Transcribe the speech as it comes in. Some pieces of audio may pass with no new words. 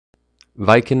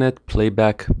ViconNet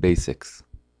Playback Basics.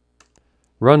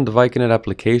 Run the ViconNet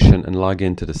application and log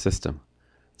into the system.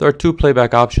 There are two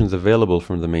playback options available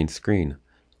from the main screen: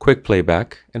 Quick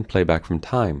Playback and Playback from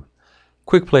Time.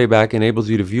 Quick Playback enables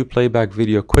you to view playback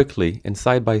video quickly and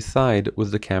side by side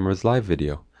with the camera's live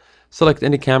video. Select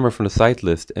any camera from the sight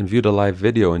list and view the live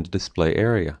video in the display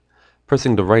area.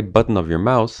 Pressing the right button of your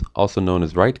mouse, also known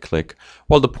as right click,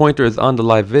 while the pointer is on the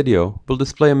live video will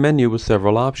display a menu with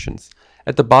several options.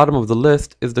 At the bottom of the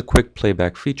list is the Quick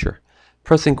Playback feature.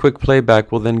 Pressing Quick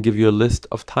Playback will then give you a list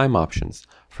of time options,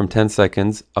 from 10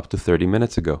 seconds up to 30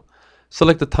 minutes ago.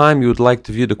 Select the time you would like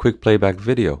to view the Quick Playback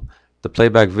video. The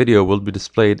playback video will be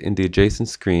displayed in the adjacent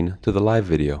screen to the live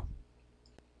video.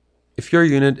 If your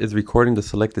unit is recording the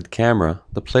selected camera,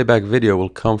 the playback video will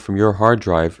come from your hard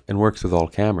drive and works with all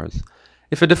cameras.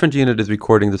 If a different unit is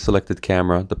recording the selected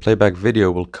camera, the playback video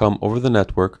will come over the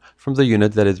network from the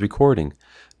unit that is recording.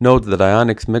 Note that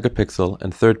Ionix megapixel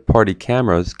and third-party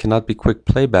cameras cannot be quick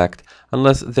playbacked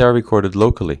unless they are recorded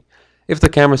locally. If the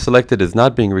camera selected is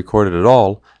not being recorded at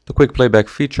all, the quick playback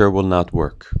feature will not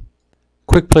work.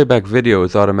 Quick playback video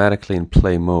is automatically in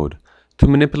play mode. To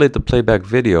manipulate the playback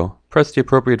video, press the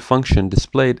appropriate function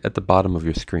displayed at the bottom of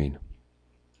your screen.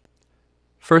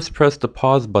 First, press the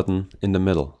pause button in the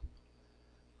middle.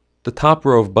 The top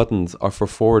row of buttons are for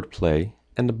forward play,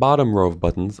 and the bottom row of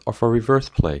buttons are for reverse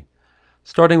play.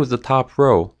 Starting with the top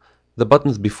row, the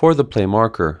buttons before the play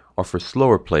marker are for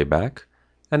slower playback,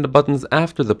 and the buttons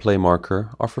after the play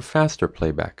marker are for faster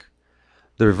playback.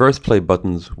 The reverse play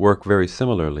buttons work very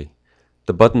similarly.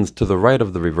 The buttons to the right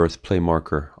of the reverse play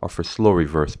marker are for slow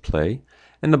reverse play,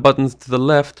 and the buttons to the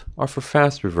left are for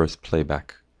fast reverse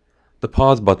playback. The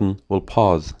pause button will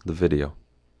pause the video.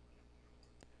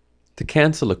 To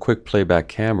cancel a quick playback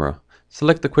camera,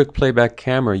 select the quick playback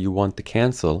camera you want to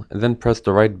cancel and then press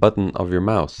the right button of your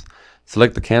mouse.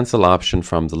 Select the cancel option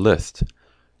from the list.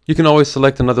 You can always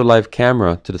select another live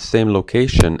camera to the same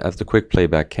location as the quick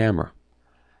playback camera.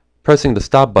 Pressing the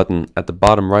stop button at the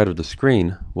bottom right of the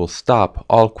screen will stop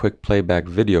all quick playback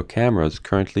video cameras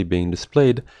currently being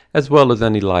displayed, as well as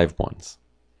any live ones.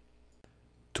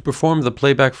 To perform the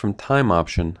playback from time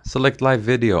option, select live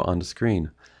video on the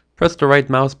screen. Press the right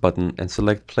mouse button and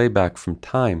select Playback from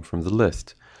Time from the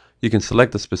list. You can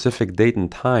select a specific date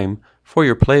and time for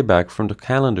your playback from the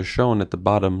calendar shown at the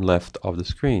bottom left of the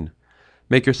screen.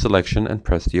 Make your selection and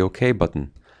press the OK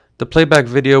button. The playback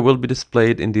video will be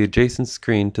displayed in the adjacent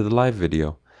screen to the live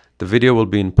video. The video will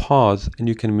be in pause and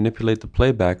you can manipulate the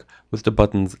playback with the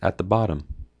buttons at the bottom.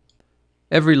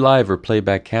 Every live or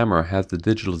playback camera has the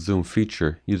digital zoom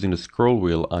feature using the scroll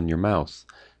wheel on your mouse.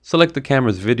 Select the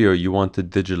camera's video you want to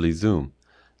digitally zoom.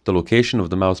 The location of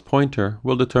the mouse pointer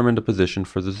will determine the position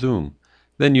for the zoom.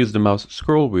 Then use the mouse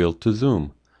scroll wheel to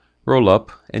zoom. Roll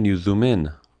up and you zoom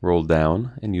in. Roll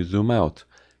down and you zoom out.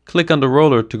 Click on the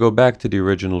roller to go back to the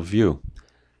original view.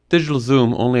 Digital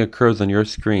zoom only occurs on your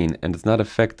screen and does not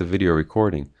affect the video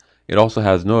recording. It also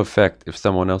has no effect if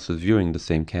someone else is viewing the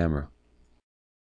same camera.